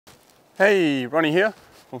Hey, Ronnie here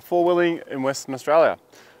from Four Wheeling in Western Australia.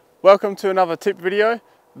 Welcome to another tip video.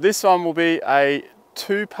 This one will be a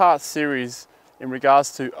two-part series in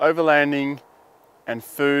regards to overlanding and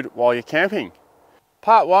food while you're camping.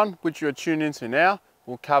 Part one, which you're tuned into now,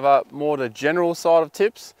 will cover more the general side of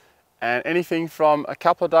tips and anything from a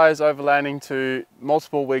couple of days overlanding to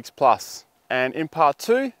multiple weeks plus. And in part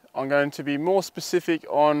two, I'm going to be more specific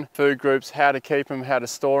on food groups, how to keep them, how to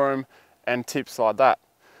store them, and tips like that.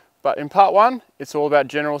 But in part one, it's all about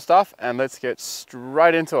general stuff, and let's get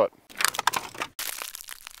straight into it.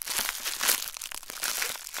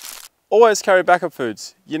 Always carry backup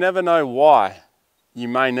foods. You never know why you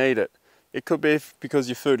may need it. It could be because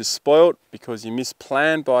your food is spoiled, because you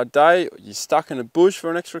misplanned by a day, or you're stuck in a bush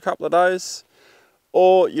for an extra couple of days,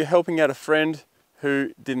 or you're helping out a friend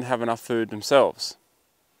who didn't have enough food themselves.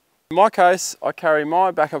 In my case, I carry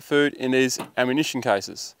my backup food in these ammunition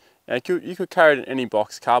cases. Now you could carry it in any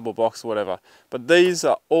box, cardboard box or whatever, but these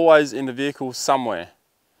are always in the vehicle somewhere.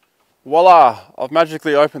 Voila, I've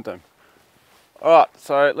magically opened them. Alright,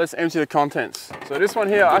 so let's empty the contents. So this one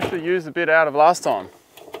here I actually used a bit out of last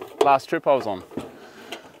trip I was on.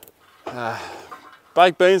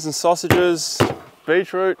 Baked beans and sausages,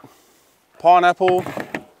 beetroot, pineapple.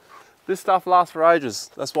 This stuff lasts for ages,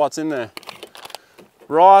 that's why it's in there.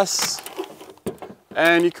 Rice,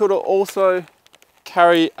 and you could also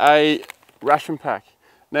carry a ration pack.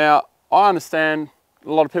 Now, I understand a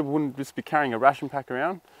lot of people wouldn't just be carrying a ration pack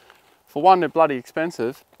around. For one, they're bloody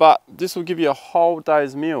expensive, but this will give you a whole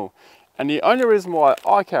day's meal. And the only reason why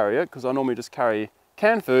I carry it, because I normally just carry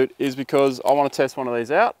canned food, is because I want to test one of these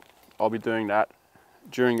out. I'll be doing that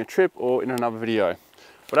during a trip or in another video.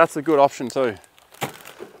 But that's a good option too.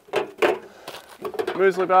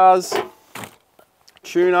 Muesli bars,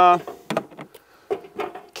 tuna,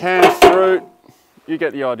 canned fruit, you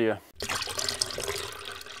get the idea.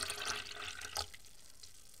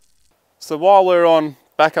 So while we're on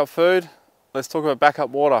backup food, let's talk about backup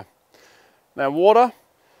water. Now water,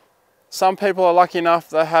 some people are lucky enough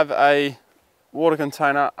they have a water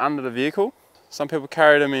container under the vehicle. Some people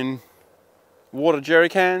carry them in water jerry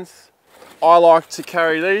cans. I like to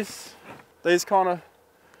carry these kind of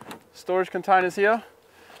storage containers here.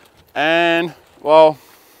 And well,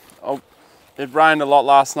 it rained a lot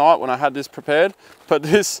last night when I had this prepared, but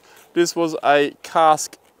this was a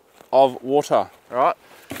cask of water, right?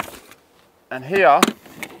 And here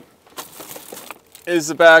is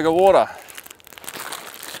the bag of water.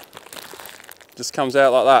 Just comes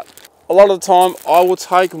out like that. A lot of the time I will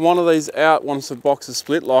take one of these out once the box is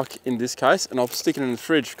split, like in this case, and I'll stick it in the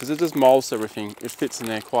fridge because it just molds everything. It fits in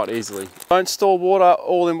there quite easily. Don't store water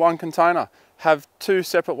all in one container. Have two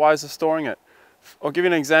separate ways of storing it. I'll give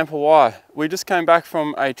you an example why. We just came back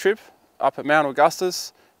from a trip up at Mount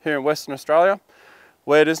Augustus here in Western Australia,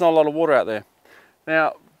 where there's not a lot of water out there.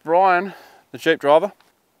 Now, Brian, the Jeep driver,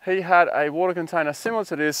 he had a water container similar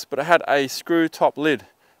to this, but it had a screw top lid.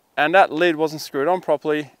 And that lid wasn't screwed on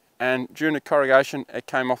properly, and during the corrugation, it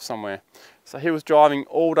came off somewhere. So he was driving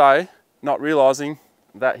all day, not realizing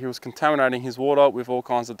that he was contaminating his water with all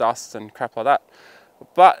kinds of dust and crap like that.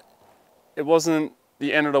 But it wasn't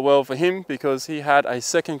the end of the world for him because he had a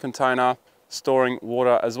second container storing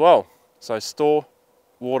water as well. So store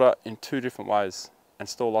water in two different ways and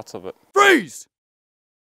store lots of it. Freeze!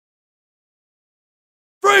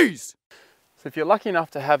 Freeze! So if you're lucky enough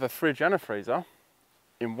to have a fridge and a freezer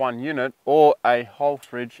in one unit, or a whole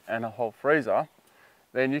fridge and a whole freezer,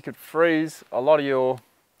 then you could freeze a lot of your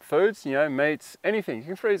foods, you know, meats, anything. You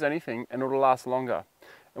can freeze anything and it'll last longer.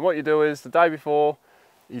 And what you do is the day before,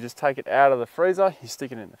 you just take it out of the freezer, you stick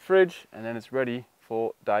it in the fridge, and then it's ready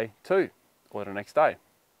for day two or the next day.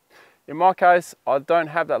 In my case, I don't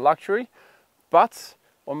have that luxury, but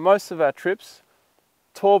on most of our trips,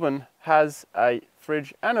 Torben has a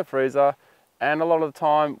fridge and a freezer, and a lot of the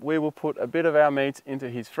time we will put a bit of our meat into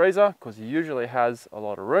his freezer because he usually has a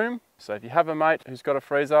lot of room. So if you have a mate who's got a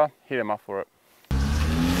freezer, hit him up for it.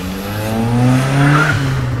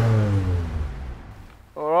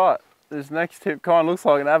 All right. This next tip kind of looks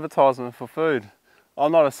like an advertisement for food.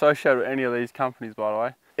 I'm not associated with any of these companies, by the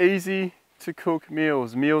way. Easy to cook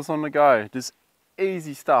meals, meals on the go, just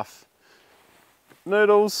easy stuff.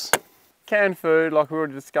 Noodles, canned food, like we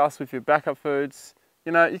already discussed with your backup foods.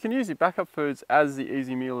 You know, you can use your backup foods as the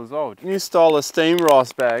easy meal as well. New style of steam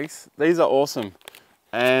rice bags, these are awesome.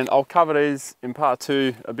 And I'll cover these in part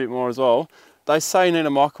two a bit more as well. They say you need a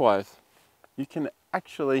microwave. You can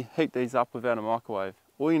actually heat these up without a microwave.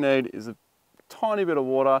 All you need is a tiny bit of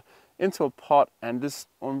water into a pot and just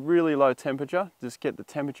on really low temperature, just get the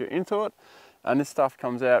temperature into it, and this stuff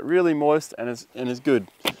comes out really moist and is good.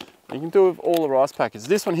 You can do it with all the rice packets.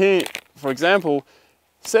 This one here For example,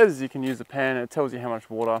 it says you can use a pan, it tells you how much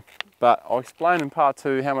water, but I'll explain in part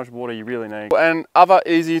 2 how much water you really need. And other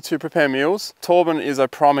easy to prepare meals, Torben is a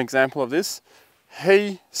prime example of this.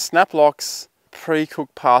 He snap locks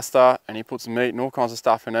pre-cooked pasta and he puts meat and all kinds of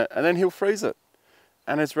stuff in it, and then he'll freeze it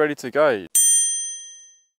and it's ready to go.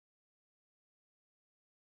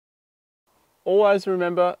 Always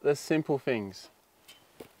remember the simple things.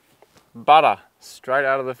 Butter, straight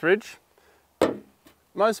out of the fridge.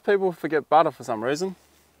 Most people forget butter for some reason.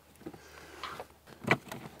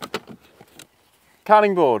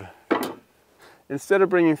 Cutting board. Instead of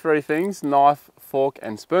bringing 3 things, knife, fork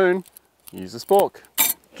and spoon, use a spork.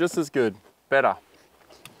 Just as good, better.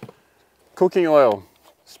 Cooking oil.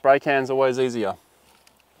 Spray can's always easier.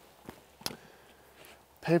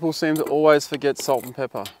 People seem to always forget salt and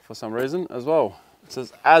pepper for some reason as well.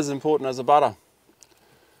 It's as important as the butter.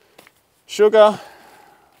 Sugar,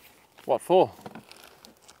 what for?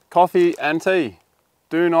 Coffee and tea.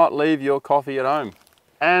 Do not leave your coffee at home.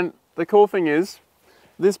 And the cool thing is,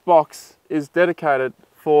 this box is dedicated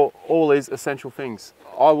for all these essential things.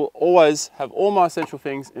 I will always have all my essential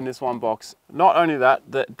things in this one box. Not only that,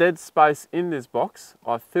 the dead space in this box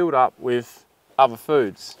I've filled up with other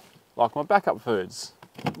foods, like my backup foods.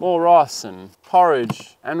 More rice and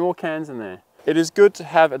porridge and more cans in there. It is good to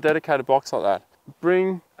have a dedicated box like that.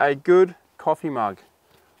 Bring a good coffee mug.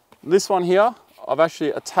 This one here, I've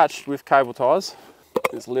actually attached with cable ties.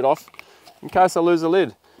 It's lid off in case I lose the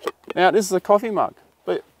lid. Now this is a coffee mug,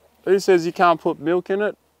 but who says you can't put milk in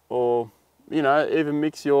it, or you know, even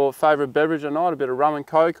mix your favourite beverage at night, a bit of rum and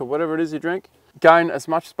coke or whatever it is you drink. Gain as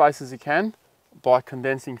much space as you can by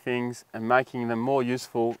condensing things and making them more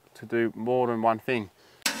useful to do more than one thing.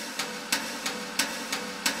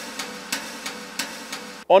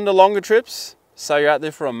 On the longer trips, say you're out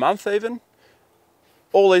there for a month even,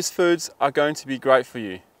 all these foods are going to be great for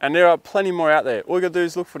you. And there are plenty more out there. All you gotta do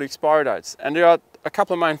is look for the expiry dates. And there are a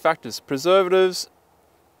couple of main factors. Preservatives,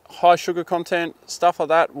 high sugar content, stuff like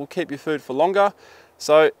that will keep your food for longer.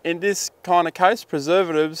 So in this kind of case,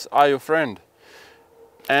 preservatives are your friend.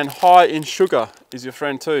 And high in sugar is your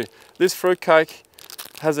friend too. This fruitcake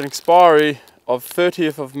has an expiry of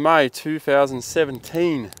 30th of May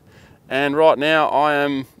 2017. And right now I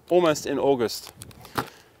am almost in August.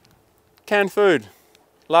 Canned food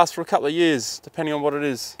lasts for a couple of years, depending on what it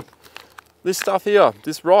is. This stuff here,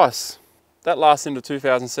 this rice, that lasts into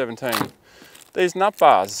 2017. These nut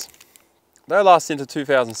bars, they last into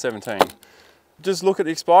 2017. Just look at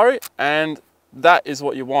the expiry, and that is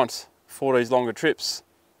what you want for these longer trips,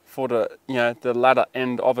 for the, you know, the latter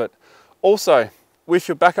end of it. Also, with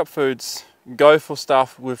your backup foods, go for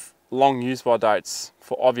stuff with long use by dates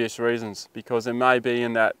for obvious reasons, because it may be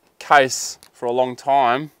in that case for a long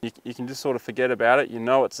time. You can just sort of forget about it, you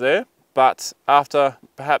know it's there, but after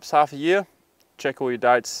perhaps half a year, check all your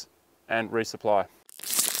dates and resupply.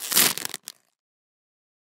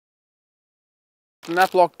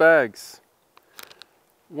 Snap lock bags.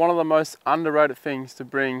 One of the most underrated things to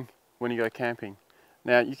bring when you go camping.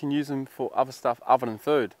 Now you can use them for other stuff other than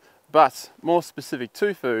food, but more specific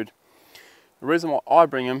to food, the reason why I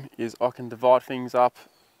bring them is I can divide things up.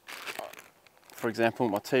 For example,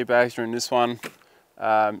 my tea bags are in this one.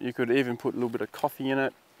 You could even put a little bit of coffee in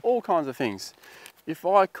it, all kinds of things. If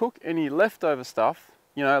I cook any leftover stuff,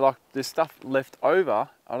 you know, like there's stuff left over,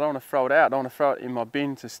 I don't want to throw it out, I don't want to throw it in my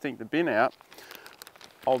bin to stink the bin out.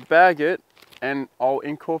 I'll bag it and I'll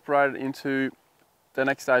incorporate it into the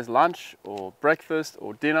next day's lunch or breakfast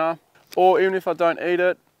or dinner. Or even if I don't eat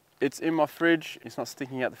it, it's in my fridge. It's not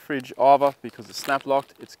sticking out the fridge either because it's snap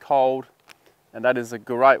locked, it's cold. And that is a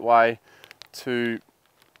great way to,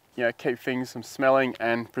 you know, keep things from smelling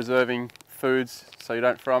and preserving foods so you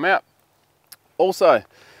don't throw them out. Also,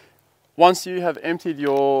 once you have emptied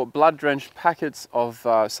your blood-drenched packets of,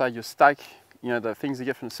 say, your steak, you know, the things you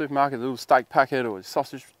get from the supermarket, the little steak packet or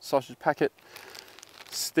sausage packet,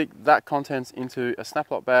 stick that contents into a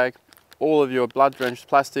snap lock bag, all of your blood-drenched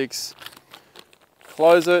plastics,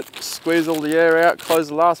 close it, squeeze all the air out, close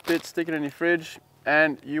the last bit, stick it in your fridge,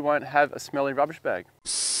 and you won't have a smelly rubbish bag.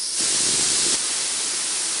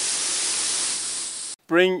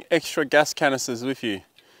 Bring extra gas canisters with you,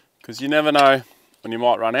 because you never know when you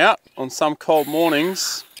might run out. On some cold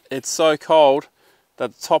mornings, it's so cold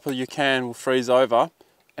that the top of your can will freeze over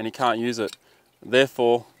and you can't use it.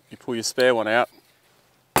 Therefore, you pull your spare one out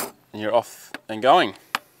and you're off and going.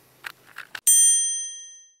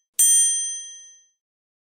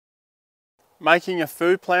 Making a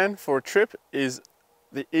food plan for a trip is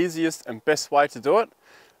the easiest and best way to do it.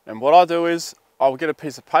 And what I do is I'll get a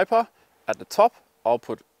piece of paper. At the top, I'll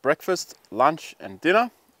put breakfast, lunch and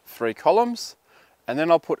dinner, 3 columns. and then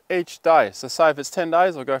I'll put each day. So say if it's 10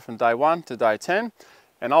 days, I'll go from day 1 to day 10,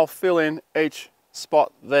 and I'll fill in each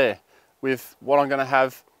spot there with what I'm going to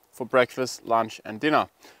have for breakfast, lunch and dinner.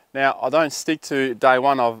 Now I don't stick to day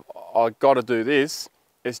 1 I've got to do this.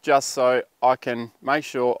 It's just so I can make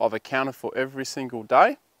sure I've accounted for every single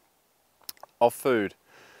day of food,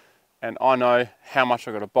 and I know how much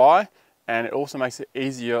I've got to buy, and it also makes it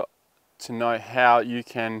easier to know how you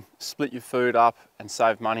can split your food up and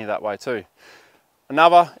save money that way too.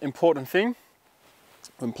 Another important thing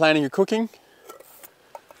when planning your cooking,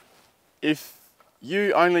 if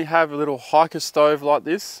you only have a little hiker stove like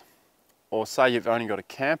this, or say you've only got a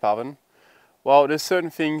camp oven, well, there's certain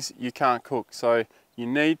things you can't cook. So you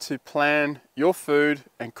need to plan your food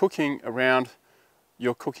and cooking around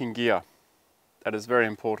your cooking gear. That is very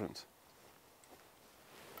important.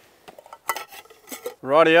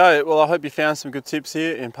 Rightio, well I hope you found some good tips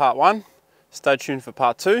here in part 1. Stay tuned for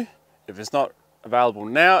part 2. If it's not available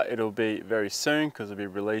now, it'll be very soon because it'll be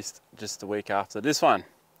released just a week after this one.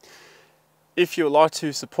 If you would like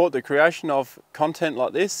to support the creation of content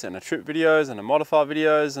like this and the trip videos and the modify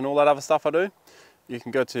videos and all that other stuff I do, you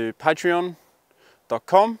can go to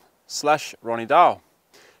patreon.com/RonnieDale.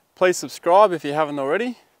 Please subscribe if you haven't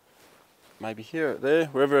already. Maybe here or there,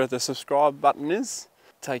 wherever the subscribe button is.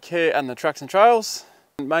 Take care and the tracks and trails.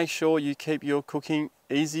 And make sure you keep your cooking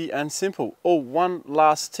easy and simple. Oh, one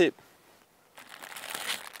last tip.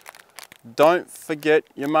 Don't forget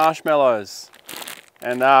your marshmallows.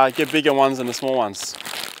 And get bigger ones than the small ones.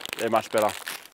 They're much better.